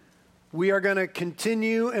We are going to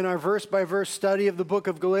continue in our verse-by-verse study of the book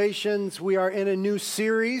of Galatians. We are in a new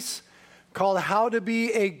series called How to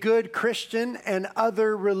Be a Good Christian and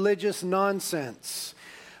Other Religious Nonsense.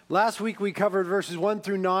 Last week we covered verses 1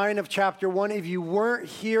 through 9 of chapter 1. If you weren't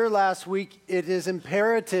here last week, it is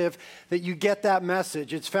imperative that you get that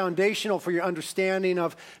message. It's foundational for your understanding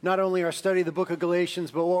of not only our study of the book of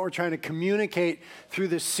Galatians, but what we're trying to communicate through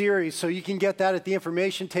this series. So you can get that at the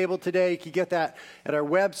information table today. You can get that at our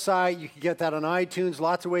website. You can get that on iTunes.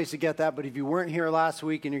 Lots of ways to get that. But if you weren't here last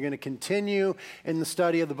week and you're going to continue in the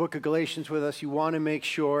study of the book of Galatians with us, you want to make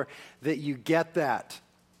sure that you get that.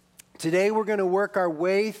 Today we're going to work our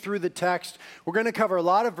way through the text. We're going to cover a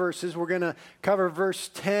lot of verses. We're going to cover verse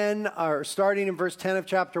 10, or starting in verse 10 of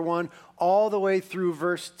chapter 1, all the way through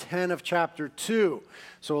verse 10 of chapter 2.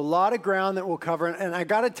 So a lot of ground that we'll cover. And I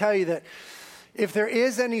got to tell you that if there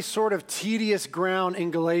is any sort of tedious ground in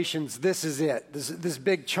Galatians, this is it. This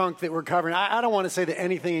big chunk that we're covering. I don't want to say that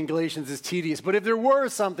anything in Galatians is tedious, but if there were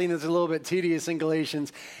something that's a little bit tedious in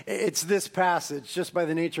Galatians, it's this passage, just by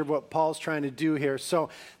the nature of what Paul's trying to do here. So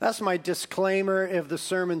that's my disclaimer. If the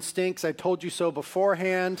sermon stinks, I told you so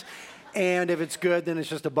beforehand. And if it's good, then it's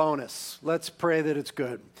just a bonus. Let's pray that it's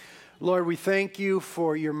good. Lord, we thank you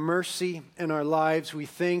for your mercy in our lives. We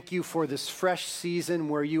thank you for this fresh season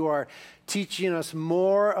where you are teaching us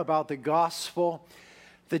more about the gospel,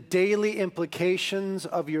 the daily implications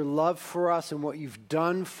of your love for us and what you've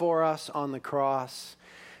done for us on the cross.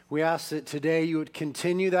 We ask that today you would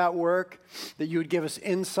continue that work, that you would give us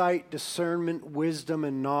insight, discernment, wisdom,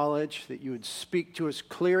 and knowledge, that you would speak to us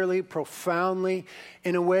clearly, profoundly,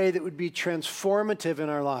 in a way that would be transformative in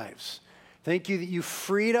our lives. Thank you that you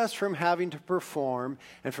freed us from having to perform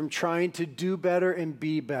and from trying to do better and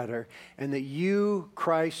be better, and that you,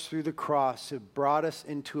 Christ, through the cross, have brought us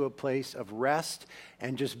into a place of rest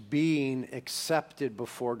and just being accepted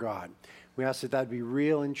before God. We ask that that be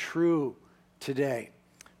real and true today.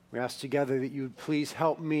 We ask together that you would please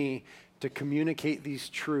help me to communicate these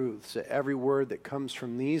truths, that every word that comes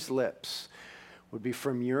from these lips would be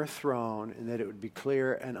from your throne, and that it would be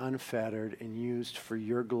clear and unfettered and used for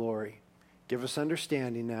your glory. Give us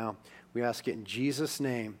understanding now. We ask it in Jesus'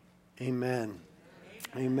 name. Amen.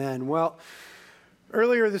 Amen. Well,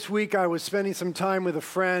 earlier this week, I was spending some time with a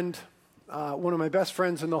friend, one of my best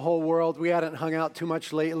friends in the whole world. We hadn't hung out too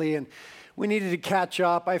much lately, and we needed to catch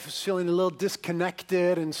up. I was feeling a little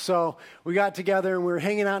disconnected, and so we got together, and we were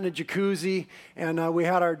hanging out in a jacuzzi, and we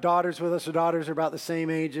had our daughters with us. Our daughters are about the same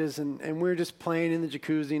ages, and we were just playing in the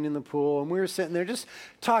jacuzzi and in the pool, and we were sitting there just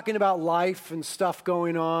talking about life and stuff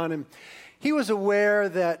going on, and he was aware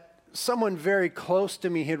that someone very close to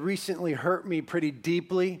me had recently hurt me pretty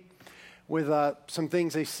deeply with some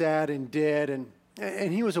things they said and did,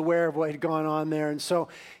 and he was aware of what had gone on there. And so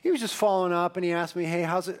he was just following up, and he asked me, hey,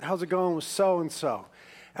 how's it going with so-and-so?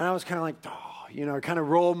 And I was kind of like, I kind of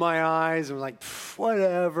rolled my eyes and was like,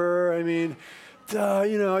 whatever. I mean,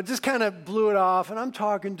 just kind of blew it off. And I'm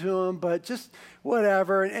talking to him, but just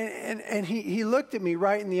whatever. And he looked at me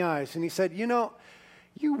right in the eyes, and he said,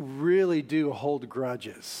 you really do hold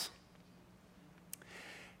grudges.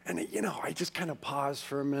 And, I just kind of paused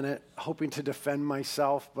for a minute, hoping to defend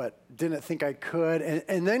myself, but didn't think I could.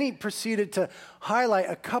 And then he proceeded to highlight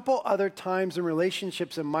a couple other times in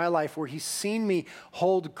relationships in my life where he's seen me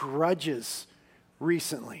hold grudges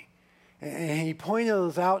recently. And he pointed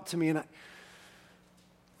those out to me, and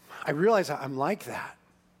I realized I'm like that.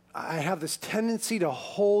 I have this tendency to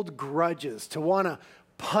hold grudges, to want to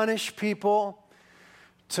punish people,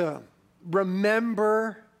 to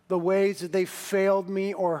remember the ways that they failed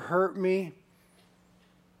me or hurt me.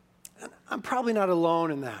 And I'm probably not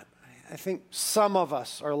alone in that. I think some of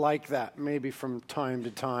us are like that, maybe from time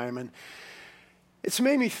to time. And it's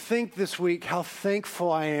made me think this week how thankful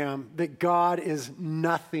I am that God is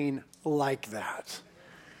nothing like that.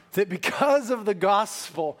 That because of the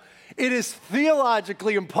gospel, it is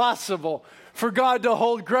theologically impossible for God to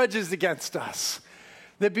hold grudges against us.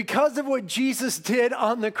 That because of what Jesus did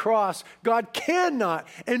on the cross, God cannot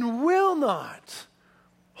and will not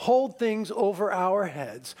hold things over our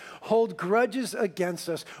heads, hold grudges against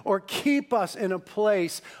us, or keep us in a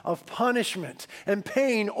place of punishment and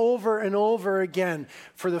pain over and over again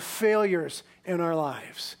for the failures in our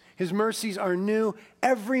lives. His mercies are new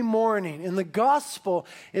every morning. And the gospel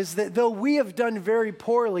is that though we have done very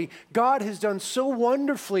poorly, God has done so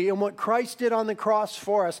wonderfully in what Christ did on the cross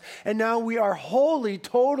for us. And now we are wholly,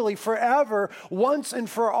 totally, forever, once and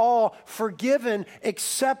for all, forgiven,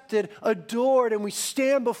 accepted, adored, and we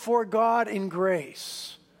stand before God in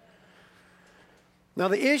grace. Now,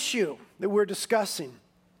 the issue that we're discussing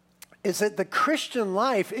is that the Christian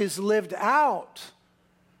life is lived out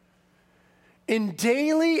in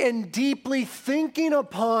daily and deeply thinking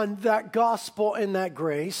upon that gospel and that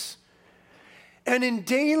grace, and in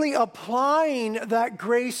daily applying that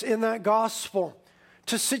grace and that gospel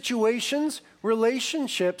to situations,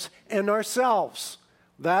 relationships, and ourselves.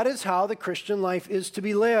 That is how the Christian life is to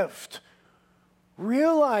be lived.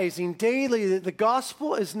 Realizing daily that the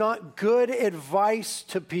gospel is not good advice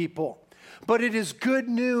to people, but it is good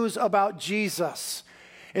news about Jesus.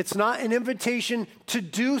 It's not an invitation to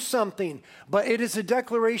do something, but it is a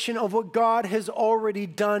declaration of what God has already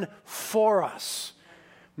done for us.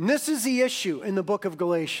 And this is the issue in the book of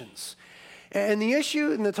Galatians. And the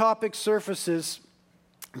issue and the topic surfaces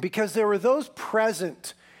because there were those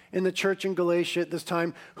present in the church in Galatia at this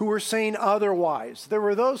time who were saying otherwise. There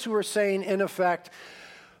were those who were saying, in effect,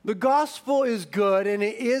 the gospel is good and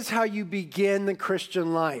it is how you begin the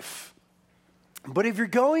Christian life. But if you're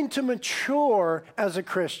going to mature as a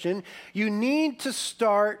Christian, you need to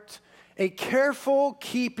start a careful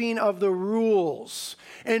keeping of the rules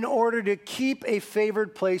in order to keep a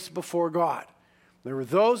favored place before God. There were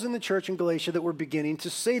those in the church in Galatia that were beginning to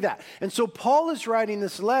say that. And so Paul is writing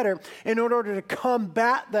this letter in order to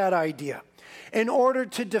combat that idea, in order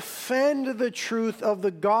to defend the truth of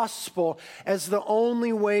the gospel as the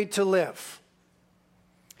only way to live.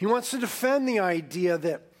 He wants to defend the idea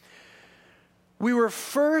that we were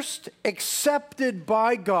first accepted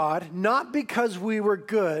by God, not because we were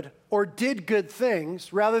good or did good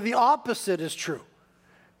things. Rather, the opposite is true.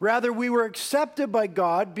 Rather, we were accepted by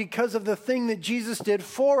God because of the thing that Jesus did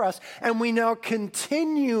for us, and we now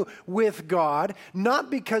continue with God, not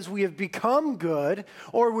because we have become good,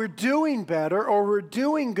 or we're doing better, or we're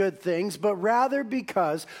doing good things, but rather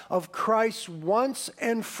because of Christ's once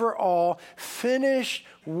and for all finished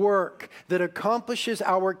work that accomplishes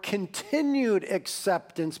our continued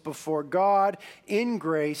acceptance before God in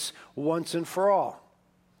grace once and for all.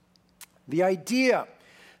 The idea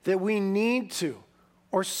that we need to,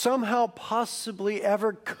 or somehow possibly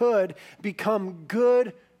ever could, become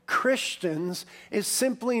good Christians is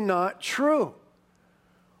simply not true.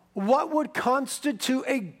 What would constitute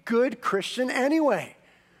a good Christian anyway?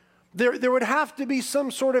 There would have to be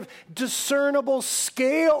some sort of discernible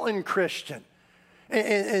scale in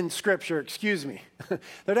Scripture, excuse me.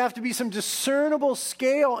 There'd have to be some discernible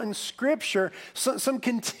scale in Scripture, some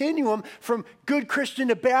continuum from good Christian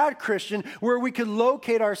to bad Christian where we could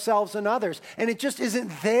locate ourselves and others. And it just isn't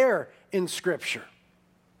there in Scripture.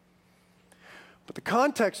 But the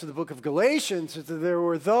context of the book of Galatians is that there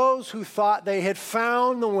were those who thought they had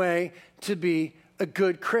found the way to be a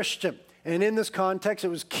good Christian. And in this context, it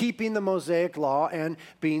was keeping the Mosaic law and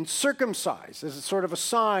being circumcised as a sort of a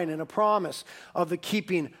sign and a promise of the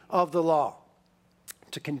keeping of the law.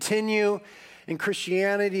 To continue in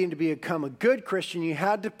Christianity and to become a good Christian, you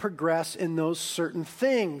had to progress in those certain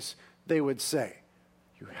things, they would say.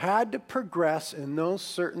 You had to progress in those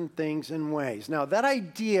certain things and ways. Now, that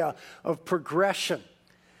idea of progression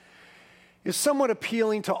is somewhat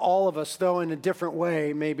appealing to all of us, though in a different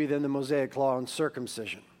way maybe than the Mosaic law and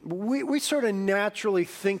circumcision. We sort of naturally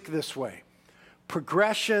think this way.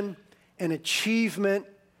 Progression and achievement,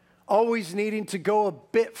 always needing to go a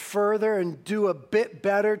bit further and do a bit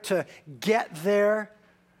better to get there,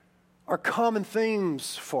 are common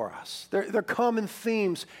themes for us. They're common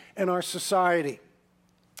themes in our society.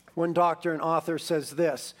 One doctor and author says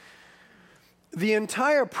this: the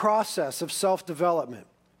entire process of self-development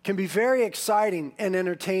can be very exciting and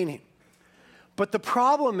entertaining. But the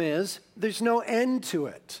problem is, there's no end to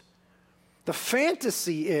it. The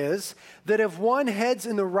fantasy is that if one heads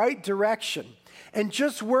in the right direction and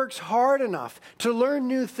just works hard enough to learn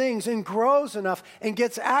new things and grows enough and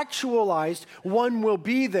gets actualized, one will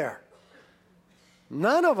be there.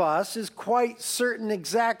 None of us is quite certain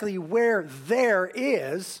exactly where there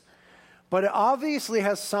is, but it obviously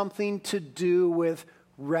has something to do with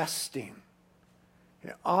resting.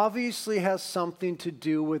 It obviously has something to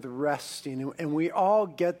do with resting, and we all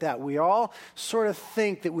get that. We all sort of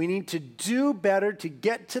think that we need to do better to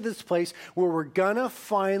get to this place where we're gonna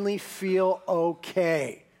finally feel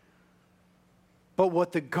okay. But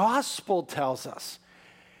what the gospel tells us,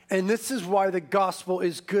 and this is why the gospel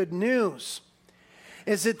is good news,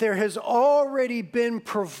 is that there has already been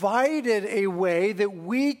provided a way that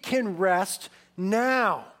we can rest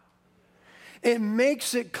now. It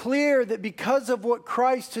makes it clear that because of what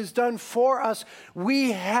Christ has done for us,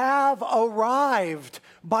 we have arrived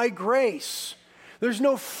by grace. There's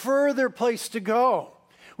no further place to go.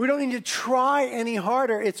 We don't need to try any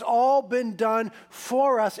harder. It's all been done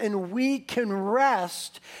for us, and we can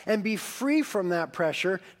rest and be free from that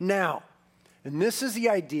pressure now. And this is the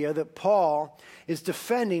idea that Paul is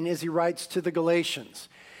defending as he writes to the Galatians.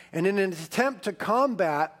 And in an attempt to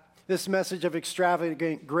combat this message of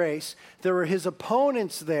extravagant grace, there were his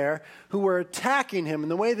opponents there who were attacking him.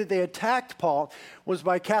 And the way that they attacked Paul was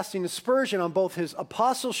by casting aspersion on both his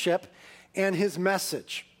apostleship and his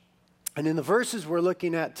message. And in the verses we're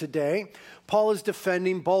looking at today, Paul is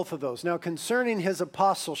defending both of those. Now, concerning his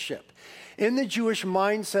apostleship, in the Jewish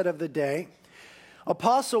mindset of the day, an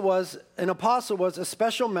apostle was a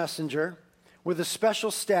special messenger with a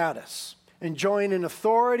special status, enjoying an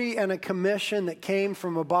authority and a commission that came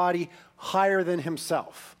from a body higher than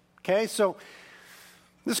himself. Okay, so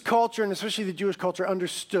this culture, and especially the Jewish culture,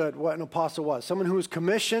 understood what an apostle was. Someone who was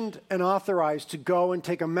commissioned and authorized to go and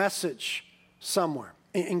take a message somewhere.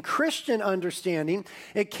 In Christian understanding,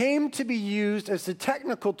 it came to be used as the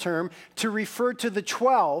technical term to refer to the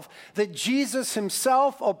 12 that Jesus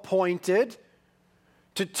himself appointed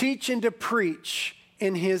to teach and to preach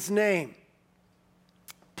in his name.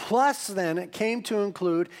 Plus, then, it came to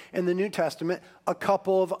include, in the New Testament, a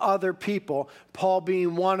couple of other people, Paul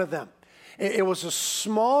being one of them. It was a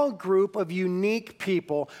small group of unique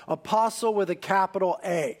people, apostle with a capital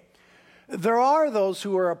A. There are those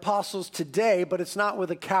who are apostles today, but it's not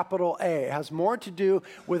with a capital A. It has more to do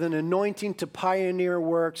with an anointing to pioneer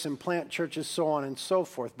works and plant churches, so on and so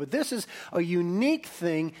forth. But this is a unique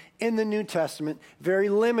thing in the New Testament, very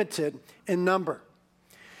limited in number.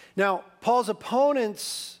 Now, Paul's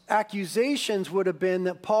opponents' accusations would have been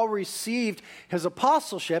that Paul received his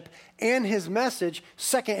apostleship and his message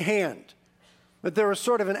secondhand. But there was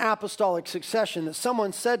sort of an apostolic succession that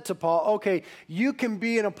someone said to Paul, okay, you can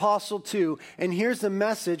be an apostle too, and here's the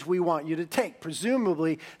message we want you to take,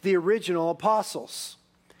 presumably the original apostles.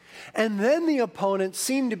 And then the opponents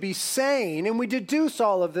seemed to be saying, and we deduce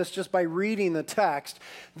all of this just by reading the text,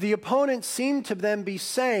 the opponents seemed to then be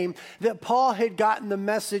saying that Paul had gotten the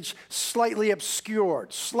message slightly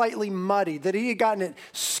obscured, slightly muddied, that he had gotten it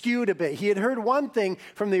skewed a bit. He had heard one thing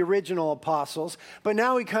from the original apostles, but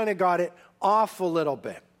now he kind of got it off a little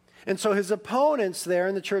bit. And so his opponents there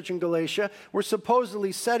in the church in Galatia were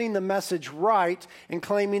supposedly setting the message right and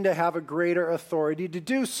claiming to have a greater authority to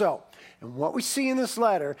do so. And what we see in this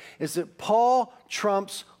letter is that Paul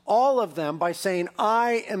trumps all of them by saying,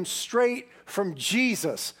 I am straight from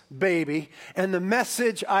Jesus, baby, and the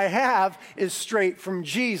message I have is straight from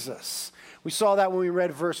Jesus. We saw that when we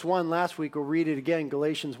read verse 1 last week. We'll read it again,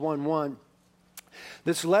 Galatians 1:1.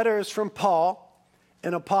 This letter is from Paul,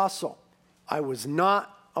 an apostle. I was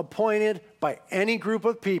not appointed by any group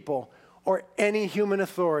of people or any human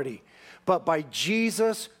authority, but by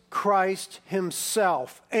Jesus Christ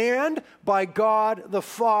himself and by God the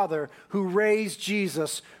Father who raised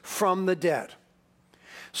Jesus from the dead.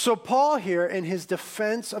 So Paul here, in his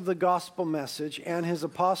defense of the gospel message and his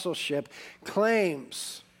apostleship,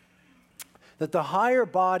 claims that the higher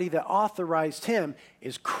body that authorized him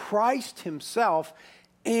is Christ himself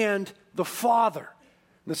and the Father.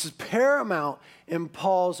 This is paramount in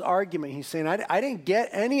Paul's argument. He's saying, I didn't get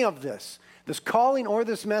any of this calling or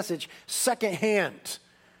this message secondhand.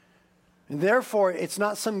 And therefore, it's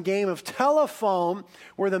not some game of telephone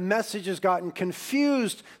where the message has gotten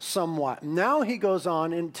confused somewhat. Now he goes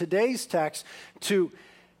on in today's text to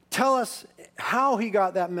tell us how he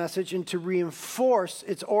got that message and to reinforce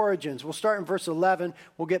its origins. We'll start in verse 11.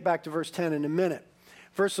 We'll get back to verse 10 in a minute.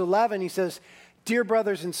 Verse 11, he says, Dear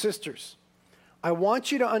brothers and sisters, I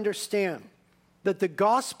want you to understand that the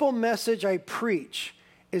gospel message I preach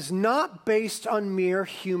is not based on mere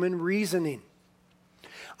human reasoning.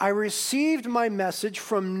 I received my message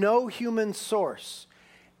from no human source,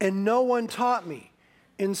 and no one taught me.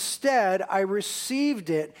 Instead, I received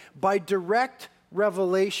it by direct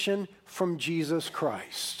revelation from Jesus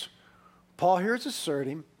Christ. Paul here is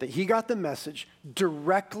asserting that he got the message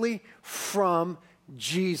directly from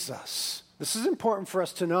Jesus. This is important for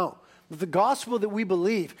us to know. The gospel that we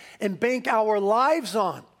believe and bank our lives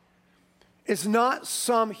on is not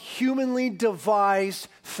some humanly devised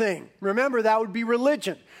thing. Remember, that would be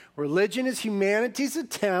religion. Religion is humanity's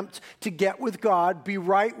attempt to get with God, be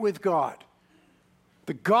right with God.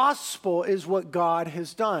 The gospel is what God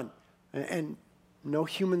has done, and no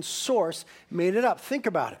human source made it up. Think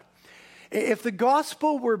about it. If the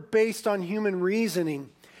gospel were based on human reasoning,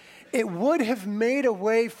 it would have made a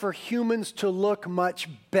way for humans to look much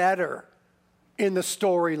better in the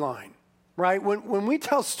storyline, right? When we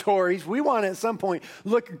tell stories, we want to at some point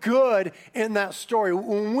look good in that story.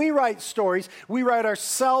 When we write stories, we write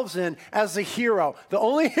ourselves in as the hero. The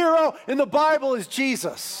only hero in the Bible is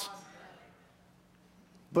Jesus.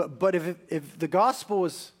 But if the gospel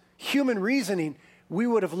was human reasoning, we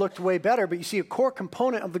would have looked way better. But you see, a core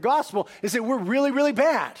component of the gospel is that we're really, really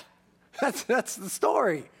bad. That's the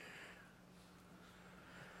story.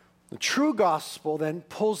 The true gospel then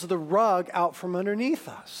pulls the rug out from underneath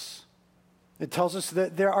us. It tells us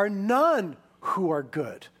that there are none who are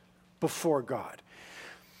good before God.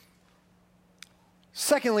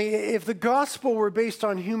 Secondly, if the gospel were based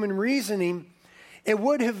on human reasoning, it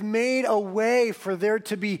would have made a way for there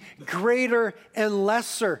to be greater and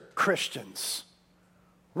lesser Christians,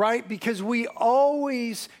 right? Because we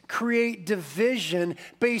always create division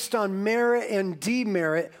based on merit and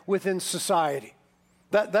demerit within society.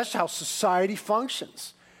 That's how society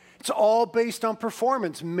functions. It's all based on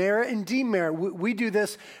performance, merit and demerit. We do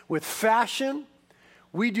this with fashion.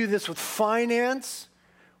 We do this with finance.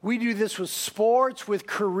 We do this with sports, with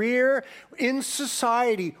career. In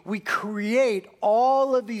society, we create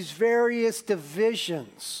all of these various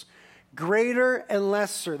divisions, greater and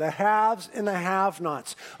lesser, the haves and the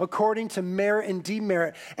have-nots, according to merit and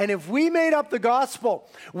demerit. And if we made up the gospel,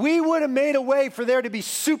 we would have made a way for there to be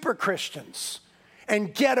super Christians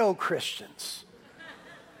and ghetto Christians.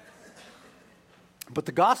 But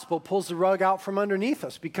the gospel pulls the rug out from underneath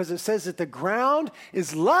us because it says that the ground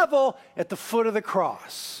is level at the foot of the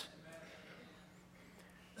cross.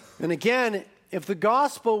 And again, if the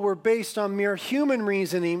gospel were based on mere human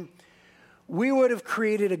reasoning, we would have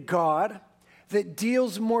created a God that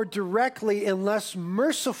deals more directly and less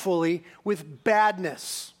mercifully with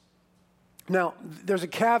badness. Now, there's a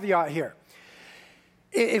caveat here.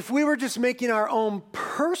 If we were just making our own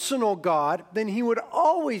personal God, then he would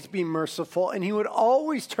always be merciful and he would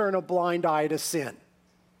always turn a blind eye to sin.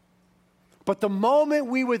 But the moment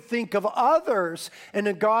we would think of others and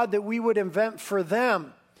a God that we would invent for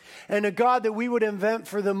them, and a God that we would invent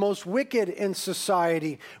for the most wicked in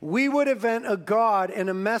society, we would invent a God and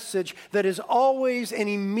a message that is always and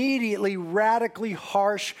immediately radically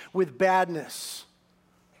harsh with badness.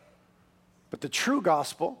 But the true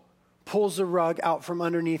gospel pulls the rug out from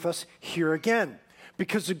underneath us here again.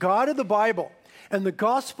 Because the God of the Bible and the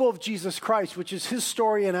gospel of Jesus Christ, which is his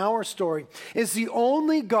story and our story, is the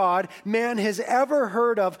only God man has ever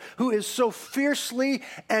heard of who is so fiercely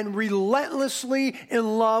and relentlessly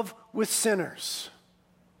in love with sinners.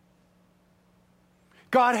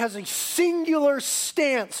 God has a singular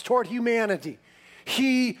stance toward humanity.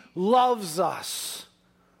 He loves us.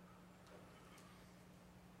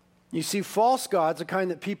 You see, false gods, the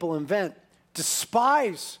kind that people invent,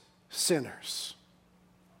 despise sinners.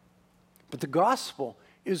 But the gospel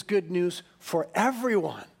is good news for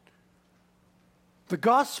everyone. The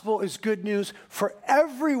gospel is good news for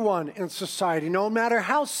everyone in society, no matter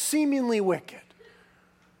how seemingly wicked.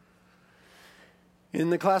 In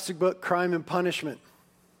the classic book, Crime and Punishment,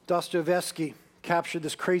 Dostoevsky captured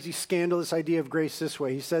this crazy, scandalous idea of grace this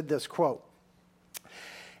way. He said this, quote,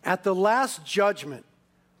 "At the last judgment,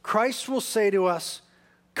 Christ will say to us,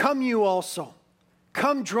 'Come you also,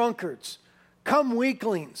 come drunkards, come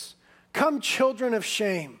weaklings, come children of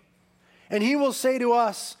shame.' And he will say to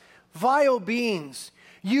us, 'Vile beings,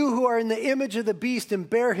 you who are in the image of the beast and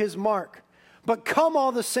bear his mark, but come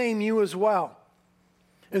all the same, you as well.'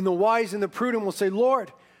 And the wise and the prudent will say,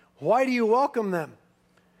 'Lord, why do you welcome them?'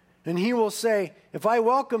 And he will say, 'If I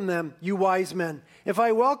welcome them, you wise men, if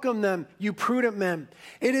I welcome them, you prudent men,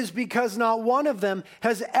 it is because not one of them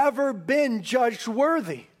has ever been judged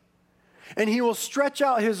worthy.' And he will stretch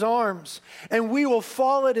out his arms, and we will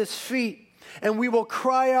fall at his feet, and we will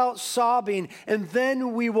cry out sobbing, and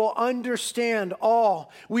then we will understand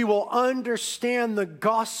all. We will understand the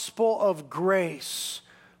gospel of grace.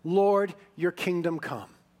 Lord, your kingdom come."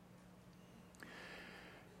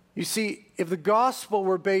 You see, if the gospel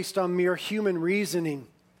were based on mere human reasoning,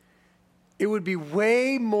 it would be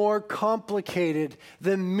way more complicated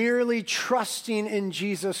than merely trusting in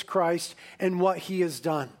Jesus Christ and what he has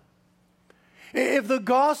done. If the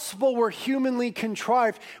gospel were humanly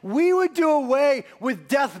contrived, we would do away with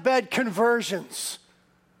deathbed conversions.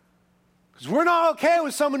 Because we're not okay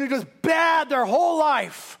with someone who does bad their whole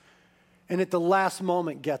life and at the last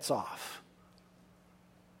moment gets off.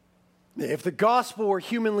 If the gospel were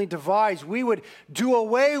humanly devised, we would do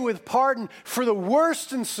away with pardon for the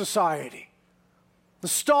worst in society. The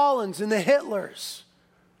Stalins and the Hitlers.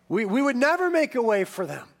 We would never make a way for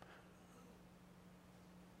them.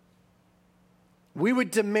 We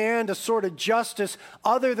would demand a sort of justice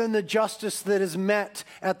other than the justice that is met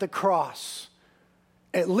at the cross.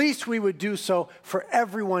 At least we would do so for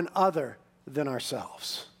everyone other than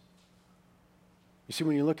ourselves. You see,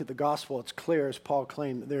 when you look at the gospel, it's clear, as Paul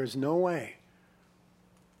claimed, that there is no way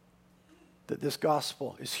that this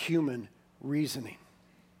gospel is human reasoning.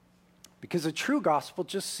 Because the true gospel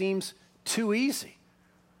just seems too easy.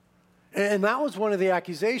 And that was one of the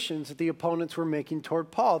accusations that the opponents were making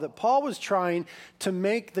toward Paul, that Paul was trying to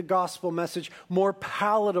make the gospel message more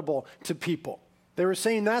palatable to people. They were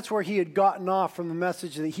saying that's where he had gotten off from the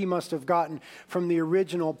message that he must have gotten from the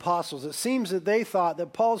original apostles. It seems that they thought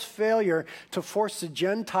that Paul's failure to force the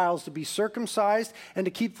Gentiles to be circumcised and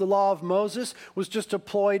to keep the law of Moses was just a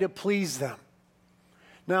ploy to please them.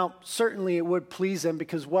 Now, certainly it would please them,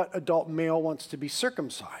 because what adult male wants to be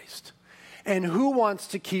circumcised? And who wants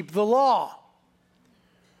to keep the law?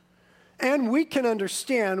 And we can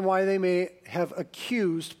understand why they may have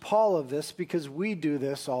accused Paul of this, because we do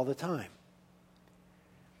this all the time.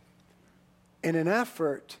 In an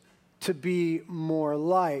effort to be more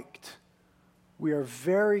liked, we are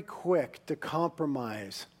very quick to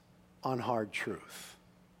compromise on hard truth.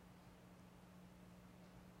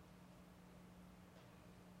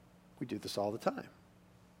 We do this all the time.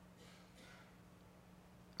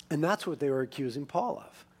 And that's what they were accusing Paul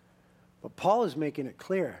of. But Paul is making it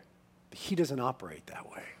clear that he doesn't operate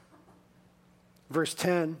that way. Verse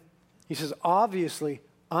 10, he says, obviously,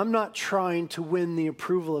 I'm not trying to win the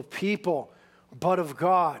approval of people, but of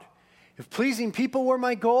God. If pleasing people were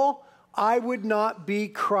my goal, I would not be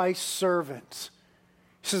Christ's servant.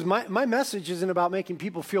 He says, my message isn't about making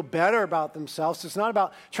people feel better about themselves. It's not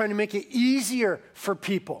about trying to make it easier for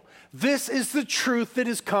people. This is the truth that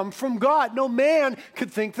has come from God. No man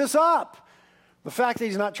could think this up. The fact that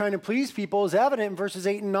he's not trying to please people is evident in verses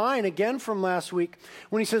 8 and 9, again from last week,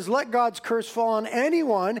 when he says, let God's curse fall on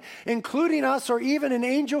anyone, including us or even an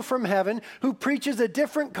angel from heaven, who preaches a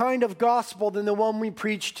different kind of gospel than the one we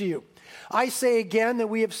preach to you. I say again that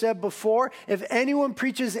we have said before, if anyone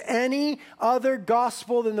preaches any other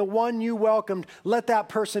gospel than the one you welcomed, let that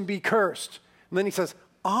person be cursed. And then he says,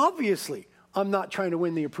 obviously, I'm not trying to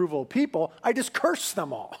win the approval of people. I just curse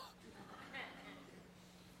them all.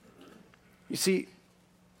 You see,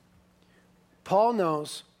 Paul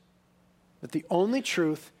knows that the only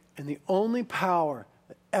truth and the only power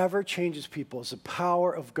that ever changes people is the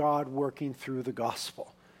power of God working through the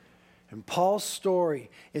gospel. And Paul's story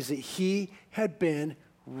is that he had been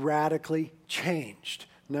radically changed.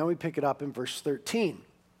 Now we pick it up in verse 13.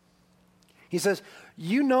 He says,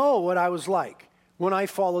 you know what I was like when I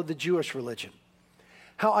followed the Jewish religion,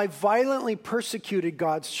 how I violently persecuted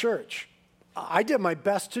God's church. I did my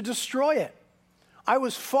best to destroy it. I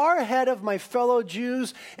was far ahead of my fellow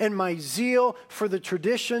Jews in my zeal for the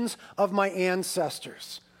traditions of my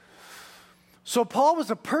ancestors. So Paul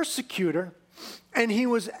was a persecutor, and he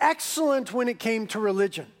was excellent when it came to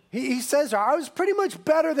religion. He says, I was pretty much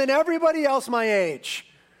better than everybody else my age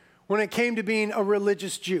when it came to being a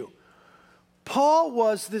religious Jew. Paul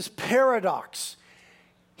was this paradox.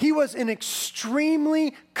 He was an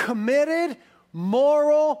extremely committed,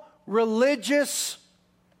 moral, religious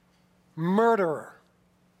murderer.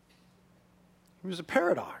 He was a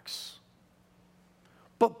paradox.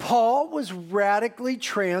 But Paul was radically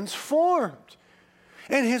transformed.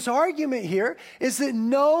 And his argument here is that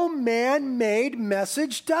no man-made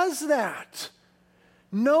message does that.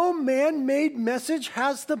 No man-made message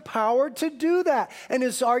has the power to do that. And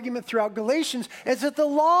his argument throughout Galatians is that the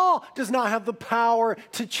law does not have the power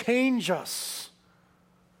to change us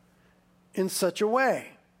in such a way.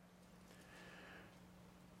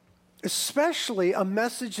 Especially a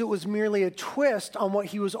message that was merely a twist on what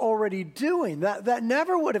he was already doing. That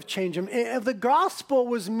never would have changed him. If the gospel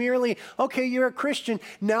was merely, okay, you're a Christian,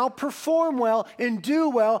 now perform well and do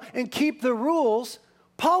well and keep the rules,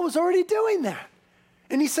 Paul was already doing that.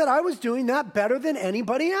 And he said, I was doing that better than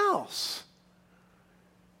anybody else.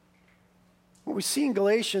 What we see in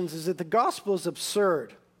Galatians is that the gospel is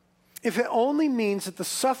absurd if it only means that the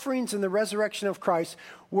sufferings and the resurrection of Christ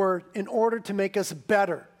were in order to make us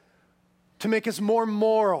better, to make us more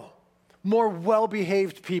moral, more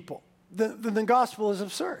well-behaved people. The gospel is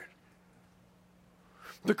absurd.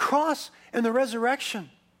 The cross and the resurrection,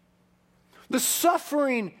 the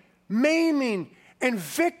suffering, maiming, and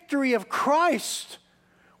victory of Christ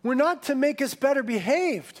were not to make us better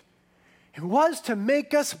behaved. It was to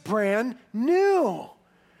make us brand new.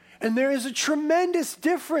 And there is a tremendous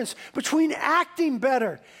difference between acting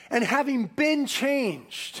better and having been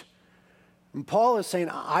changed. And Paul is saying,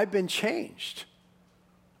 I've been changed.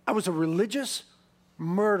 I was a religious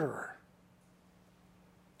murderer.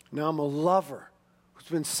 Now I'm a lover who's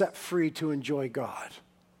been set free to enjoy God.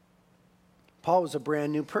 Paul was a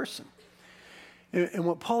brand new person. And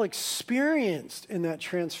what Paul experienced in that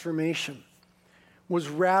transformation was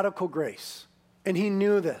radical grace. And he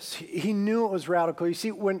knew this. He knew it was radical. You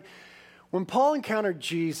see, when Paul encountered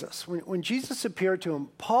Jesus, when Jesus appeared to him,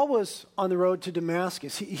 Paul was on the road to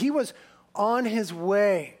Damascus. He was on his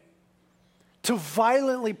way to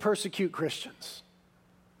violently persecute Christians.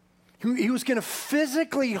 He was going to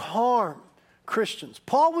physically harm Christians.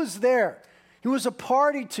 Paul was there. He was a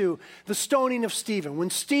party to the stoning of Stephen, when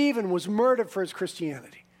Stephen was murdered for his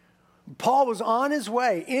Christianity. Paul was on his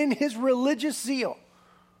way in his religious zeal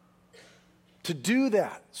to do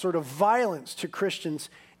that sort of violence to Christians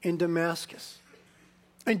in Damascus.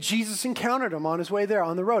 And Jesus encountered him on his way there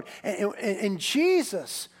on the road. And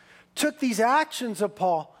Jesus took these actions of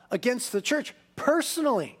Paul against the church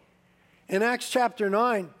personally. In Acts chapter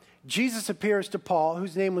 9, Jesus appears to Paul,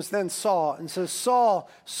 whose name was then Saul, and says,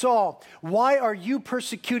 Saul, Saul, why are you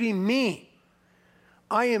persecuting me?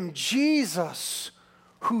 I am Jesus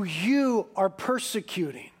who you are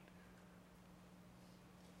persecuting.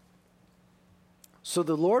 So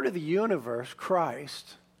the Lord of the universe,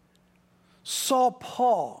 Christ, saw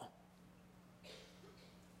Paul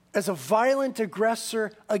as a violent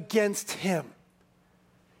aggressor against him.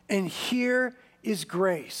 And here is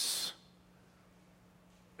grace.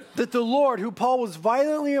 That the Lord, who Paul was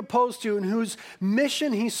violently opposed to and whose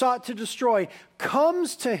mission he sought to destroy,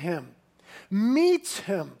 comes to him, meets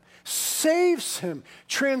him, saves him,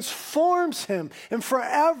 transforms him, and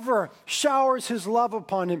forever showers his love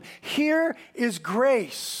upon him. Here is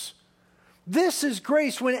grace. This is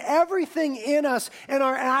grace when everything in us and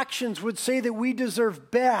our actions would say that we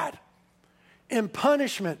deserve bad and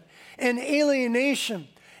punishment and alienation.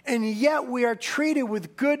 And yet we are treated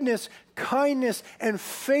with goodness, kindness, and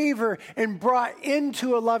favor and brought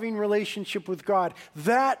into a loving relationship with God.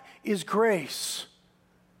 That is grace.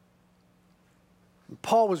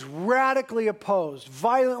 Paul was radically opposed,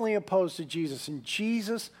 violently opposed to Jesus. And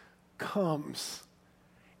Jesus comes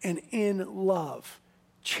and in love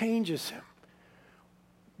changes him.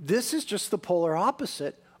 This is just the polar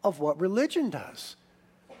opposite of what religion does.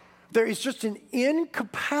 There is just an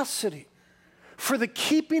incapacity for the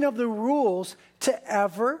keeping of the rules to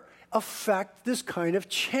ever affect this kind of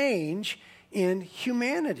change in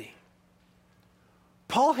humanity.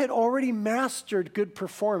 Paul had already mastered good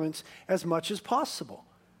performance as much as possible.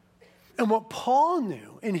 And what Paul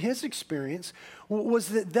knew in his experience was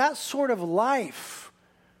that that sort of life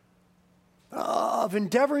of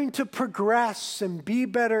endeavoring to progress and be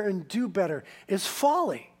better and do better is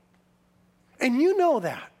folly. And you know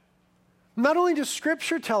that. Not only does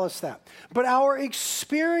Scripture tell us that, but our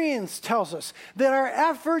experience tells us that our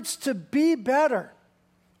efforts to be better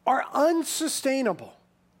are unsustainable.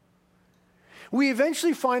 We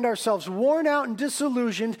eventually find ourselves worn out and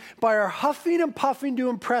disillusioned by our huffing and puffing to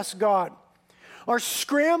impress God, our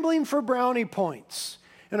scrambling for brownie points,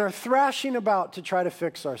 and our thrashing about to try to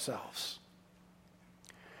fix ourselves.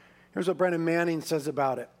 Here's what Brennan Manning says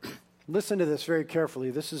about it. Listen to this very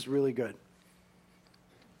carefully. This is really good.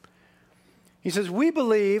 He says, we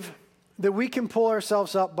believe that we can pull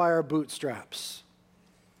ourselves up by our bootstraps.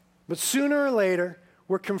 But sooner or later,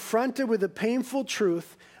 we're confronted with the painful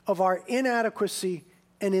truth of our inadequacy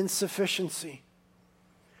and insufficiency.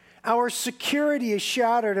 Our security is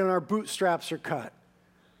shattered and our bootstraps are cut.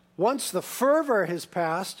 Once the fervor has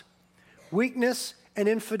passed, weakness and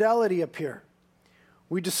infidelity appear.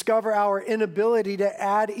 We discover our inability to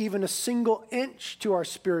add even a single inch to our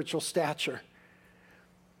spiritual stature.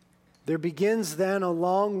 There begins then a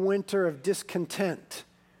long winter of discontent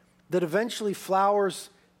that eventually flowers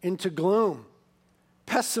into gloom,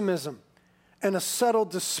 pessimism, and a subtle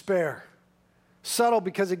despair. Subtle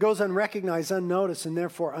because it goes unrecognized, unnoticed, and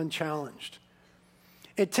therefore unchallenged.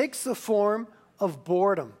 It takes the form of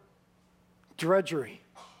boredom, drudgery.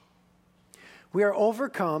 We are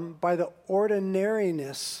overcome by the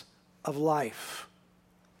ordinariness of life,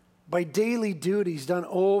 by daily duties done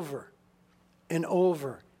over and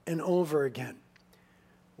over and over again.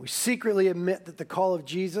 We secretly admit that the call of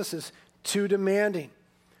Jesus is too demanding,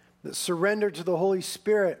 that surrender to the Holy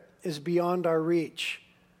Spirit is beyond our reach.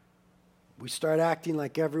 We start acting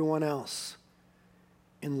like everyone else,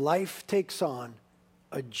 and life takes on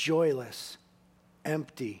a joyless,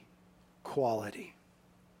 empty quality.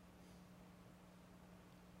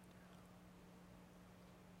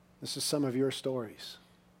 This is some of your stories.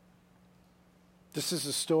 This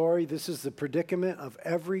is the predicament of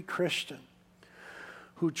every Christian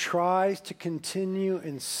who tries to continue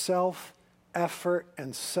in self-effort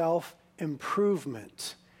and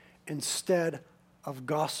self-improvement instead of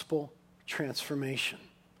gospel transformation.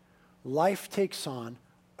 Life takes on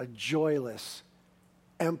a joyless,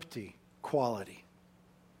 empty quality.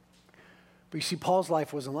 But you see, Paul's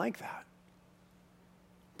life wasn't like that.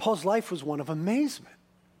 Paul's life was one of amazement.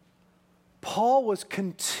 Paul was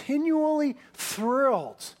continually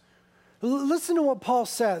thrilled. Listen to what Paul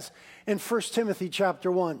says in 1 Timothy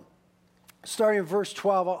chapter 1, starting in verse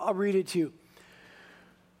 12. I'll read it to you.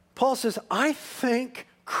 Paul says, I thank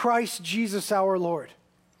Christ Jesus our Lord,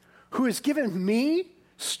 who has given me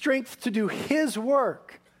strength to do his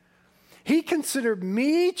work. He considered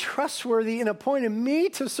me trustworthy and appointed me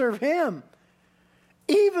to serve him,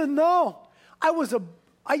 even though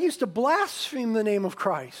I used to blaspheme the name of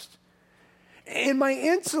Christ. In my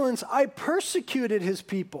insolence, I persecuted his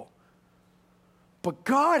people. But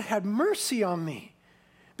God had mercy on me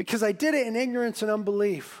because I did it in ignorance and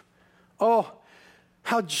unbelief. Oh,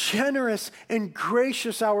 how generous and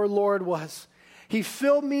gracious our Lord was. He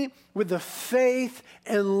filled me with the faith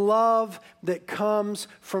and love that comes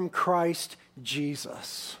from Christ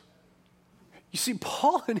Jesus. You see,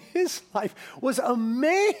 Paul in his life was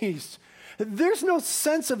amazed. There's no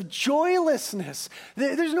sense of joylessness.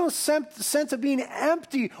 There's no sense of being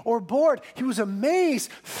empty or bored. He was amazed,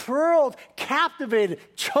 thrilled, captivated,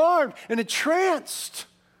 charmed, and entranced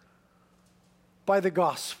by the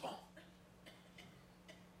gospel.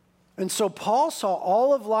 And so Paul saw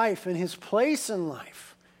all of life and his place in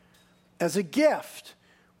life as a gift.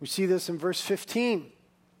 We see this in verse 15.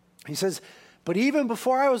 He says, but even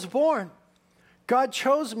before I was born, God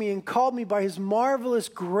chose me and called me by his marvelous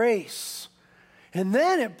grace. And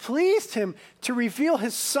then it pleased him to reveal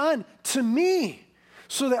his Son to me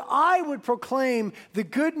so that I would proclaim the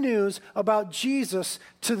good news about Jesus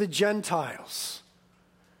to the Gentiles.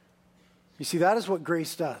 You see, that is what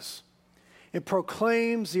grace does. It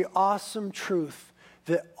proclaims the awesome truth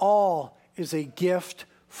that all is a gift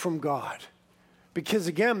from God. Because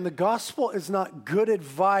again, the gospel is not good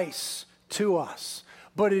advice to us,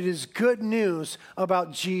 but it is good news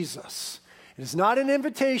about Jesus. It is not an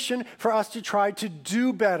invitation for us to try to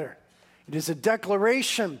do better. It is a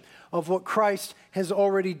declaration of what Christ has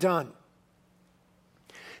already done.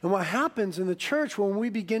 And what happens in the church when we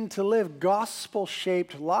begin to live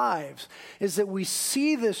gospel-shaped lives is that we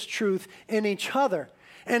see this truth in each other,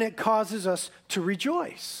 and it causes us to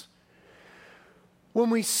rejoice. When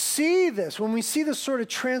we see this sort of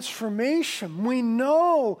transformation, we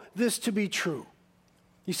know this to be true.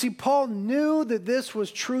 You see, Paul knew that this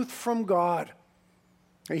was truth from God.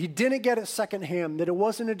 He didn't get it secondhand, that it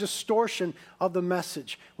wasn't a distortion of the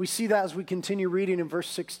message. We see that as we continue reading in verse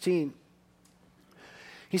 16.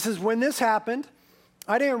 He says, when this happened,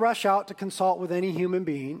 I didn't rush out to consult with any human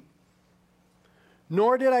being,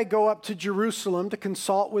 nor did I go up to Jerusalem to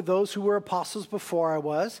consult with those who were apostles before I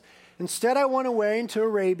was. Instead, I went away into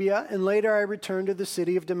Arabia, and later I returned to the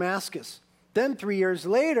city of Damascus. Then 3 years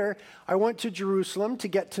later, I went to Jerusalem to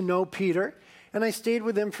get to know Peter, and I stayed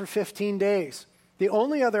with him for 15 days. The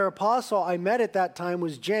only other apostle I met at that time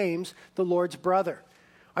was James, the Lord's brother.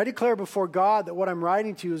 I declare before God that what I'm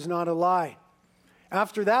writing to you is not a lie.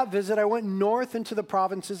 After that visit, I went north into the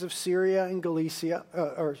provinces of Syria and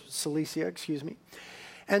Cilicia.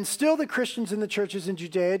 And still the Christians in the churches in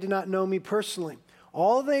Judea did not know me personally.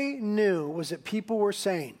 All they knew was that people were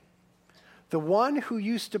saying, the one who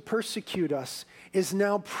used to persecute us is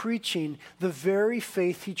now preaching the very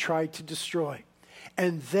faith he tried to destroy.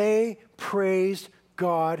 And they praised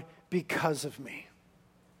God because of me.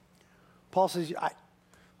 Paul says,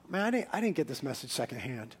 I didn't get this message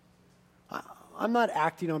secondhand. I'm not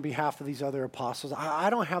acting on behalf of these other apostles. I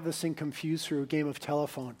don't have this thing confused through a game of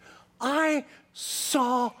telephone. I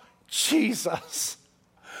saw Jesus.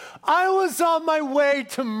 I was on my way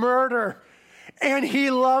to murder, and he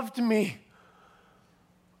loved me.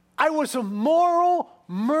 I was a moral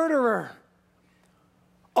murderer,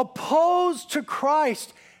 opposed to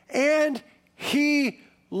Christ, and he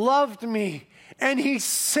loved me, and he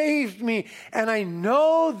saved me, and I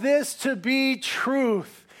know this to be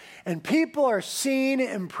truth. And people are seeing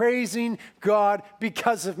and praising God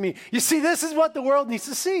because of me. You see, this is what the world needs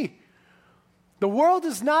to see. The world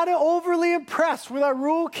is not overly impressed with our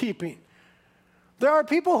rule keeping. There are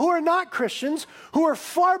people who are not Christians who are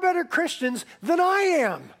far better Christians than I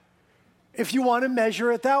am, if you want to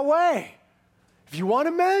measure it that way. If you want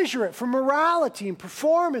to measure it for morality and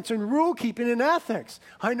performance and rule keeping and ethics,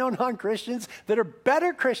 I know non-Christians that are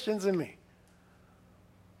better Christians than me.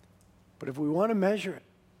 But if we want to measure it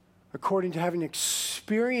according to having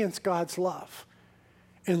experienced God's love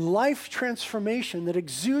and life transformation that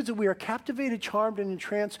exudes that we are captivated, charmed, and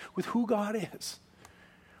entranced with who God is,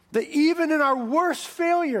 that even in our worst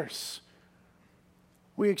failures,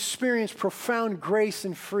 we experience profound grace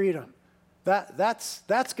and freedom. That's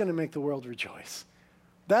going to make the world rejoice.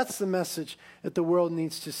 That's the message that the world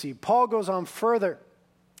needs to see. Paul goes on further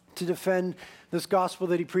to defend this gospel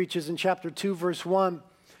that he preaches in chapter 2, verse 1.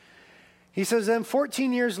 He says, then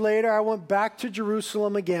 14 years later, I went back to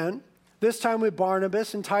Jerusalem again, this time with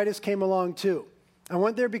Barnabas, and Titus came along too. I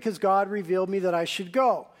went there because God revealed me that I should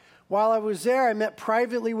go. While I was there, I met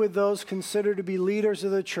privately with those considered to be leaders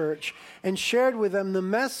of the church and shared with them the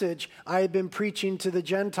message I had been preaching to the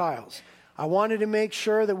Gentiles. I wanted to make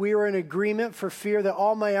sure that we were in agreement for fear that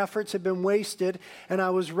all my efforts had been wasted and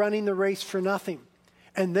I was running the race for nothing.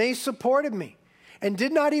 And they supported me and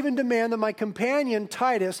did not even demand that my companion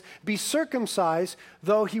Titus be circumcised,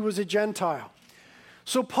 though he was a Gentile.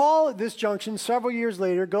 So Paul, at this junction, several years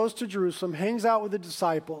later, goes to Jerusalem, hangs out with the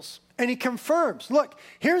disciples, and he confirms, look,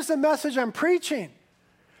 here's the message I'm preaching,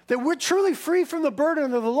 that we're truly free from the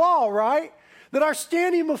burden of the law, right? That our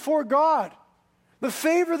standing before God, the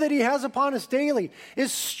favor that he has upon us daily,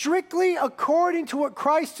 is strictly according to what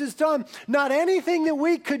Christ has done, not anything that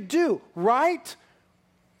we could do, right?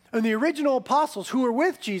 And the original apostles who were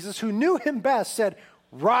with Jesus, who knew him best, said,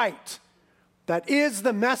 right, that is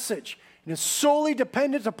the message. And it's solely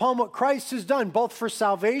dependent upon what Christ has done, both for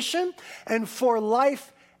salvation and for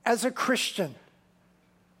life as a Christian.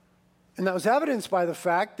 And that was evidenced by the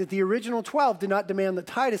fact that the original 12 did not demand that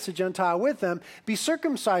Titus, a Gentile with them, be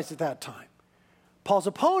circumcised at that time. Paul's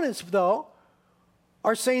opponents, though,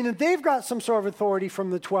 are saying that they've got some sort of authority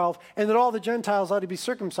from the 12 and that all the Gentiles ought to be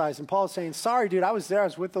circumcised. And Paul is saying, sorry, dude, I was there. I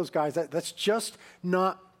was with those guys. That's just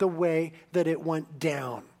not the way that it went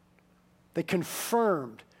down. They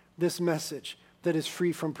confirmed this message that is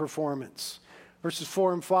free from performance. Verses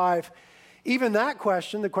 4 and 5, even that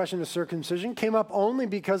question, the question of circumcision, came up only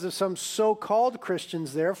because of some so-called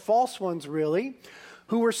Christians there, false ones really,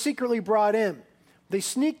 who were secretly brought in. They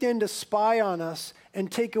sneaked in to spy on us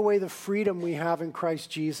and take away the freedom we have in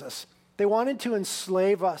Christ Jesus. They wanted to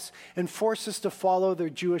enslave us and force us to follow their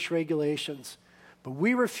Jewish regulations, but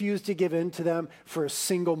we refused to give in to them for a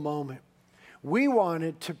single moment. We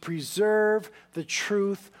wanted to preserve the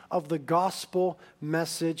truth of the gospel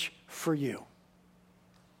message for you.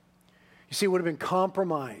 You see, it would have been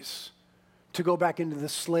compromise to go back into the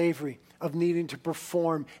slavery of needing to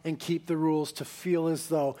perform and keep the rules to feel as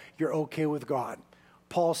though you're okay with God.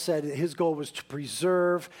 Paul said that his goal was to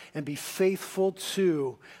preserve and be faithful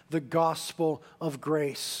to the gospel of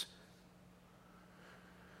grace.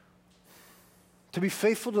 To be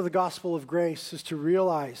faithful to the gospel of grace is to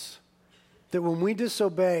realize that when we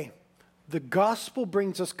disobey, the gospel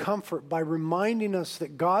brings us comfort by reminding us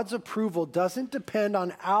that God's approval doesn't depend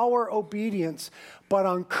on our obedience, but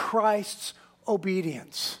on Christ's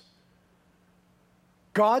obedience.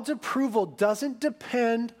 God's approval doesn't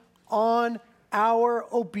depend on our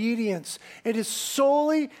obedience. It is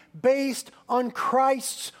solely based on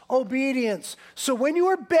Christ's obedience. So when you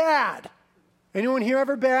are bad, anyone here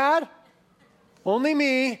ever bad? Only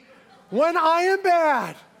me. When I am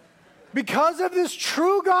bad, because of this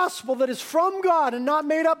true gospel that is from God and not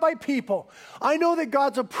made up by people, I know that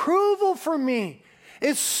God's approval for me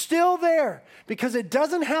is still there because it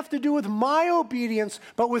doesn't have to do with my obedience,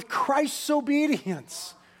 but with Christ's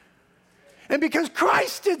obedience. And because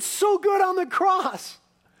Christ did so good on the cross,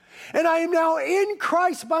 and I am now in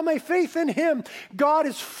Christ by my faith in him, God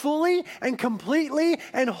is fully and completely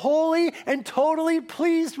and wholly and totally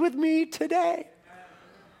pleased with me today.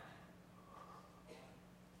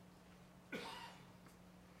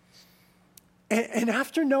 And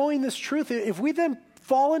after knowing this truth, if we then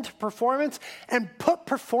fall into performance and put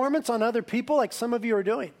performance on other people like some of you are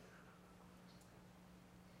doing,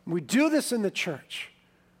 we do this in the church.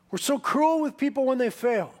 We're so cruel with people when they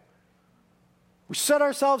fail. We set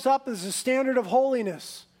ourselves up as a standard of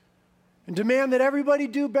holiness and demand that everybody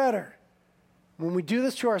do better. When we do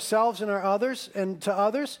this to ourselves and to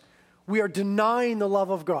others, we are denying the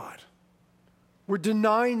love of God. We're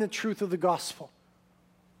denying the truth of the gospel.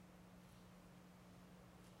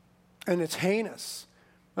 And it's heinous.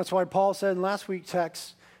 That's why Paul said in last week's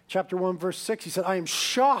text, chapter 1, verse 6, he said, I am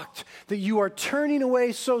shocked that you are turning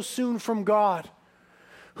away so soon from God,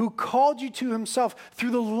 who called you to himself through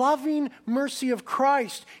the loving mercy of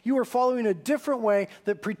Christ. You are following a different way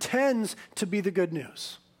that pretends to be the good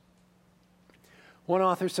news. One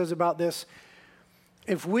author says about this,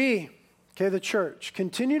 if we, the church,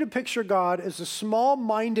 continue to picture God as a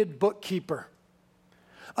small-minded bookkeeper,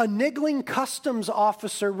 a niggling customs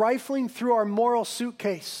officer rifling through our moral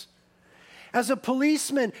suitcase, as a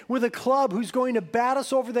policeman with a club who's going to bat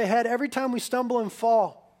us over the head every time we stumble and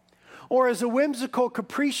fall, or as a whimsical,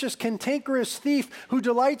 capricious, cantankerous thief who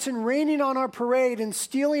delights in raining on our parade and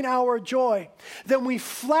stealing our joy, then we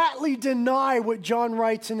flatly deny what John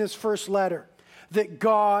writes in his first letter, that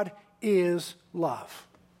God is love.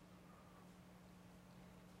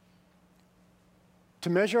 To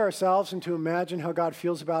measure ourselves and to imagine how God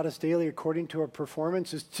feels about us daily according to our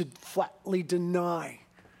performance is to flatly deny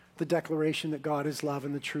the declaration that God is love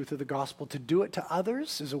and the truth of the gospel. To do it to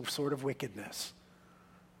others is a sort of wickedness.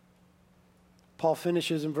 Paul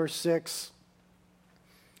finishes in verse 6.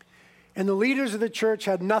 And the leaders of the church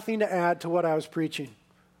had nothing to add to what I was preaching.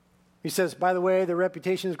 He says, by the way, the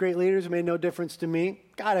reputation of great leaders made no difference to me.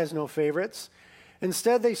 God has no favorites.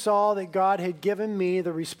 Instead, they saw that God had given me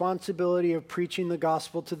the responsibility of preaching the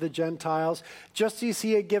gospel to the Gentiles, just as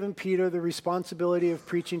he had given Peter the responsibility of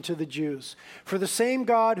preaching to the Jews. For the same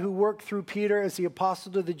God who worked through Peter as the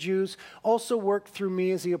apostle to the Jews also worked through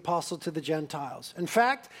me as the apostle to the Gentiles. In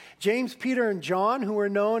fact, James, Peter, and John, who were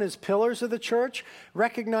known as pillars of the church,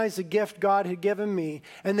 recognized the gift God had given me,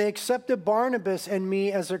 and they accepted Barnabas and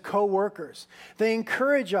me as their co-workers. They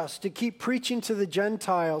encourage us to keep preaching to the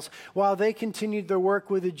Gentiles while they continued their work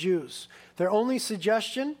with the Jews. Their only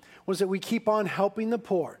suggestion was that we keep on helping the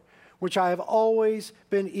poor, which I have always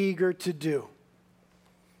been eager to do.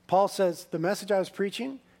 Paul says, the message I was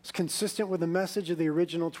preaching is consistent with the message of the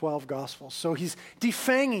original 12 Gospels. So he's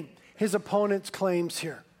defanging his opponent's claims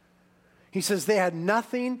here. He says they had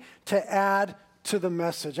nothing to add to the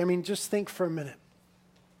message. I mean, just think for a minute.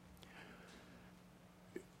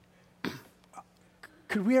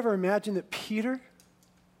 Could we ever imagine that Peter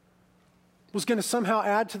was going to somehow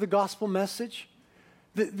add to the gospel message?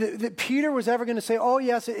 That Peter was ever going to say, oh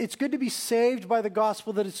yes, it's good to be saved by the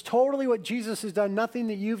gospel, that it's totally what Jesus has done, nothing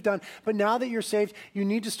that you've done, but now that you're saved, you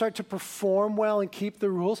need to start to perform well and keep the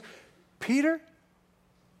rules. Peter,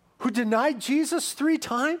 who denied Jesus 3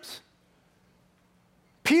 times?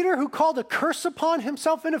 Peter, who called a curse upon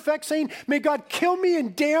himself, in effect, saying, may God kill me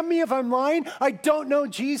and damn me if I'm lying, I don't know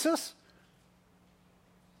Jesus.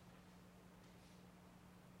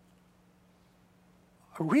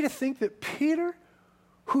 Are we to think that Peter,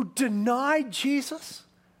 who denied Jesus,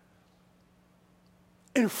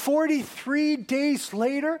 and 43 days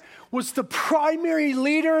later was the primary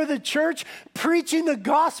leader of the church preaching the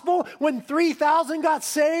gospel when 3,000 got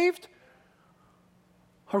saved?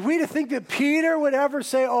 Are we to think that Peter would ever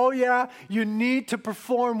say, oh yeah, you need to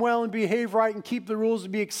perform well and behave right and keep the rules to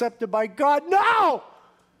be accepted by God? No!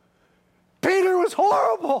 Peter was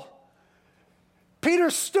horrible.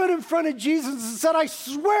 Peter stood in front of Jesus and said, I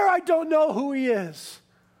swear I don't know who he is.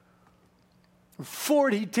 And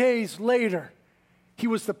 40 days later, he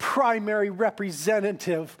was the primary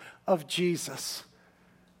representative of Jesus.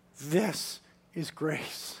 This is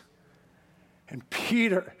grace. And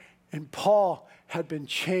Peter and Paul had been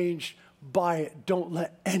changed by it. Don't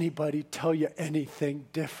let anybody tell you anything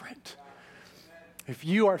different. If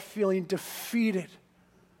you are feeling defeated,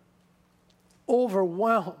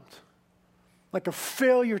 overwhelmed, like a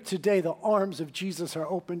failure today, the arms of Jesus are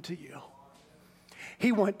open to you.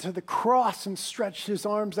 He went to the cross and stretched his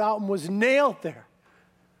arms out and was nailed there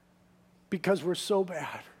because we're so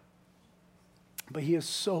bad. But he is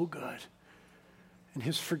so good. And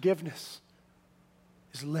his forgiveness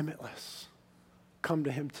is limitless. Come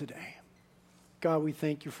to him today. God, we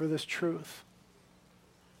thank you for this truth.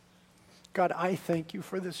 God, I thank you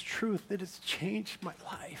for this truth that has changed my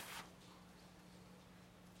life.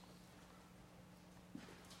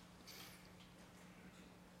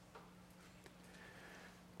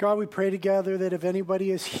 God, we pray together that if anybody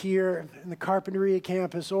is here in the Carpinteria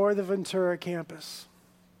campus or the Ventura campus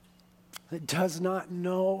that does not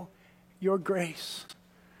know your grace,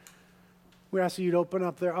 we ask that you'd open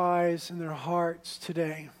up their eyes and their hearts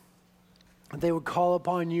today. That they would call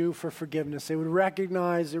upon you for forgiveness. They would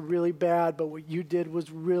recognize they're really bad, but what you did was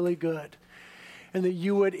really good. And that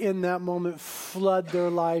you would, in that moment, flood their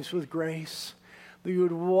lives with grace. That you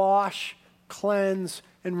would wash, cleanse,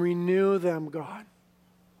 and renew them, God.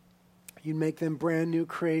 You'd make them brand new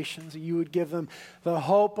creations. You would give them the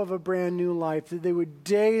hope of a brand new life. That they would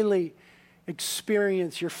daily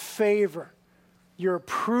experience your favor, your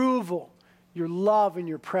approval, your love, and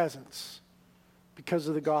your presence because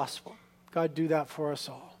of the gospel. God, do that for us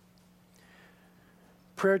all.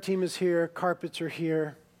 Prayer team is here. Carpets are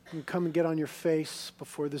here. You can come and get on your face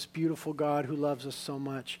before this beautiful God who loves us so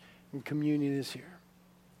much. And communion is here.